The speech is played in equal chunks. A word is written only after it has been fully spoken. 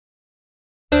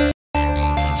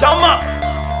Chama,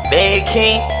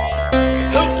 baking.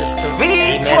 This is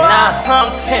spiritual. Now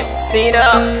something, Cino,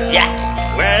 yeah.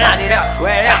 Turn it up,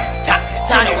 turn it up,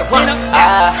 Cino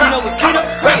with Cino,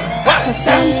 right?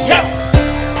 Yeah.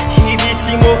 Ibi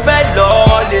tí mo fẹ́ lọ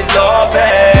lè lọ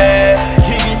bẹ́ẹ̀.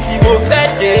 Ibi tí mo fẹ́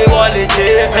dé wọ́n lè dé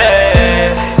bẹ́ẹ̀.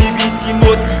 Ibi tí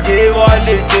mo ti dé wọ́n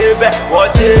lè dé bẹ́ẹ̀. Wọ́n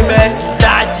dé bẹ́ẹ̀ ti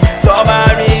dájì. Tọ́ bá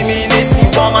rí mi nísìn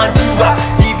wọ́n máa júbà.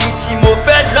 Ibi tí mo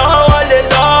fẹ́ lọ wọ́n lè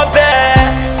lọ bẹ́ẹ̀.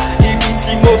 Ibi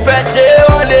tí mo fẹ́ dé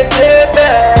wọ́n lè dé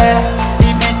bẹ́ẹ̀.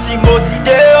 Ibi tí mo ti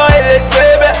dé wọ́n lè dé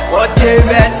bẹ́ẹ̀. Wọ́n dé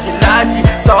bẹ́ẹ̀ ti dájì.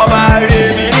 Tọ́ bá rí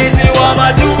mi nísìn wọ́n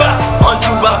máa júbà. Wọ́n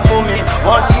júbà fún mi,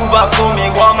 wọ́n júbà fún mi,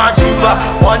 wọ́n máa júbà.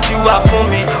 Wọ́n júbà fún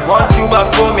mi, wọ́n júbà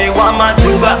fún mi, wọ́n máa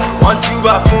júbà. Wọ́n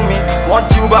júbà fún mi, wọ́n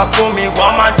júbà fún mi,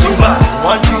 wọ́n máa júbà.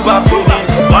 Wọ́n júbà fún mi,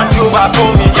 wọ́n júbà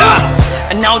fún mi,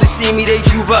 yeah. And now they see me, they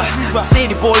juba. Say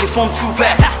the boy from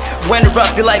Tupac. When the rap,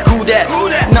 they like who that?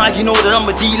 Now you know that I'm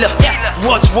a dealer.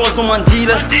 Watch wars on my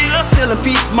dealer. Selling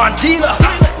peace, my dealer.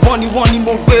 Money,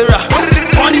 more better.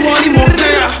 Money, more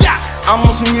better. I'm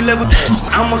on some new level.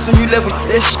 I'm on some new level.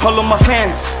 All of my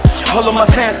fans. All of my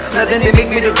fans. Now then they make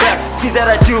me the rap. Things that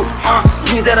I do.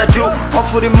 Things that I do. All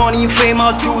for the money and fame.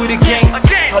 I'll do it again.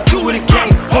 I'll do it again.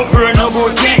 Over and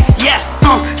over again. Yeah.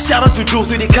 Shout out to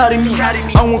those who they carry me.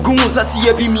 I won't go on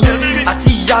Saturday be me. I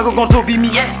see Yago gon' to be me.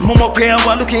 Mama pray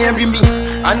while looking every me.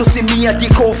 I know see me at the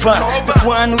cover. That's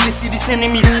why I know they see these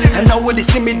enemies. And now when they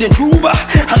see me then Juba.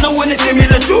 I know when they see me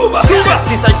then Juba.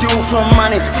 Since I do for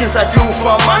money, since I do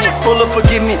for money, Allah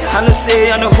forgive me. I know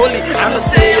say I'm holy, I know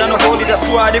say I'm holy. That's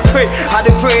why they pray. How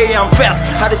they pray I'm fast.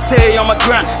 How they stay on my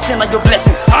grind. Send on your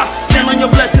blessing. Send on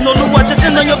your blessing. No what just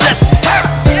send on your blessing.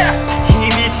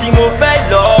 Ibi tí mo fẹ́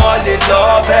lọ lè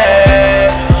lọ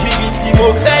bẹ́ẹ̀. Ibi tí mo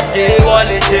fẹ́ dé wọ́n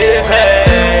lè dé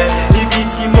bẹ́ẹ̀. Ibi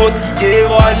tí mo ti dé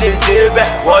wọ́n lè dé bẹ́ẹ̀.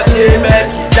 Wọ́n dé bẹ́ẹ̀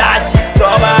ti dájì.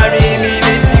 Tọ́ bá rí mi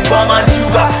nísìn wọ́n máa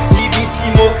júbà. Ibi tí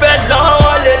mo fẹ́ lọ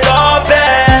wọ́n lè lọ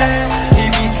bẹ́ẹ̀.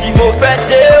 Ibi tí mo fẹ́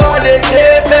dé wọ́n lè dé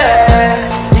bẹ́ẹ̀.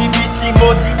 Ibi tí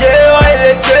mo ti dé wọ́n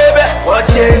lè dé bẹ́ẹ̀. Wọ́n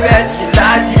dé bẹ́ẹ̀ ti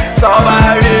dájì. Tọ́ bá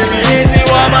rí mi nísìn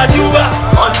wọ́n máa júbà.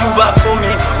 Wọ́n júbà fún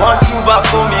mi, wọ́n júbà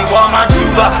fún mi, wọ́n máa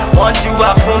júbà. Wọ́n júbà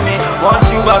fún mi, wọ́n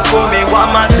júbà fún mi, wọ́n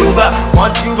máa júbà.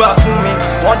 Wọ́n júbà fún mi,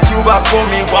 wọ́n júbà fún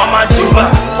mi, wọ́n máa júbà.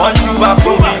 Wọ́n júbà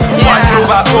fún mi, wọ́n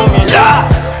júbà fún mi, yeah.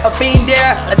 I've been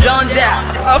there, I done that.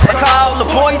 Up I call the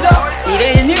boys up. It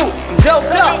ain't new, I'm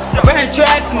doped up. I burn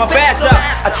tracks, my bass up.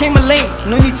 I change my lane,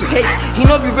 no need to hate. He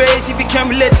no be raised, he became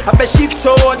relate. I bet she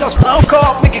told just block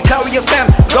off, make it carry your fam.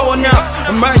 Going out,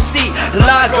 mercy,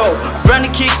 Lago. Brand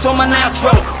new kicks on my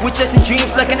natural. We chasing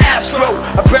dreams like an astro.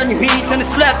 A brand new heat and it's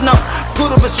platinum.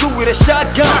 Put up a screw with a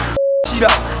shotgun.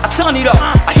 I turn it up,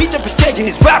 I hit up a stage in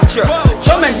this rapture.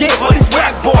 Drum and Dave, all these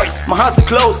rap boys. My hands are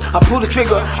closed, I pull the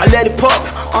trigger, I let it pop.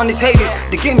 On these haters,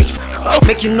 the game is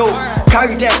make you know.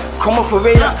 Carry them, come off a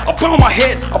radar. I burn my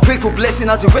head, I pray for blessing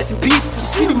as a rest in peace. To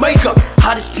see the makeup,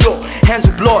 heart is pure, hands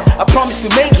with blood. I promise to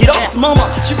make it up to mama.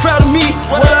 She proud of me,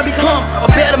 what I become. A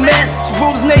better man to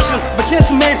rule this nation. But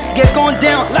gentlemen, get gone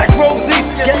down like roses,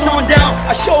 get on down.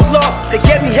 I showed love, they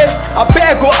gave me hate. I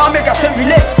better go, I make I tell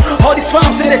relate. All these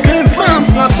farms say they claim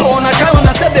farms. Now so on I count when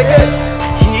I said they get.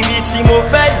 Ibi tí mo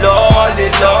fẹ́ lọ lè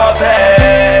lọ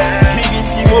bẹ́ẹ̀. Ibi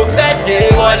tí mo fẹ́ dé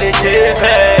wọ́n lè dé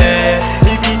bẹ́ẹ̀.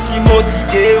 Ibi tí mo ti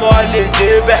dé wọ́n lè dé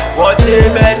bẹ́ẹ̀. Wọ́n dé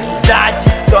bẹ́ẹ̀ ti dájì.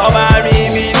 Tọ́ bá rí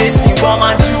mi nísìn wọ́n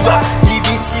máa júbà.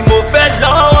 Ibi tí mo fẹ́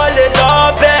lọ wọ́n lè lọ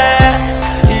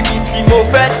bẹ́ẹ̀. Ibi tí mo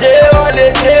fẹ́ dé wọ́n lè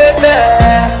dé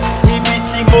bẹ́ẹ̀. Ibi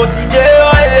tí mo ti dé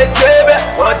wọ́n lè dé bẹ́ẹ̀.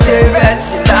 Wọ́n dé bẹ́ẹ̀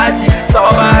ti dájì. Tọ́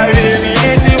bá rí mi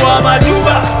nísìn wọ́n máa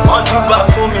júbà. Wọ́n júbà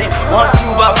fún mi, wọ́n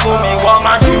júbà fún mi, wọ́n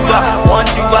máa júbà. Wọ́n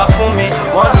júbà fún mi,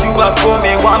 wọ́n júbà fún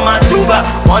mi, wọ́n máa júbà.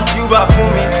 Wọ́n júbà fún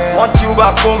mi, wọ́n júbà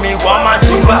fún mi, wọ́n máa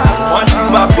júbà. Wọ́n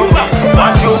júbà fún mi,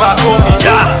 wọ́n júbà fún mi,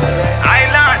 yeah.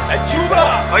 Island, Juba,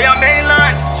 Oya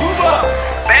mainland, Juba,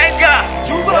 Benga,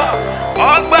 Juba,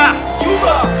 Ogba,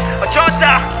 Juba,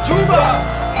 Ochota, Juba,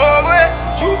 Mowe,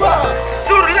 Juba,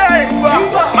 Surle,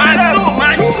 Juba, Mansu,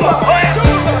 Juba, Oya,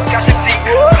 Kashiti,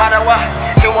 Harawa.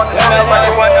 They want to know what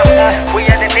you want to. We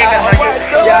are the niggas like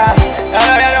you. Yeah,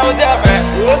 I know what's up, man.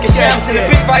 Get Sam's in the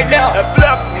beat right now.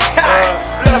 Fluff.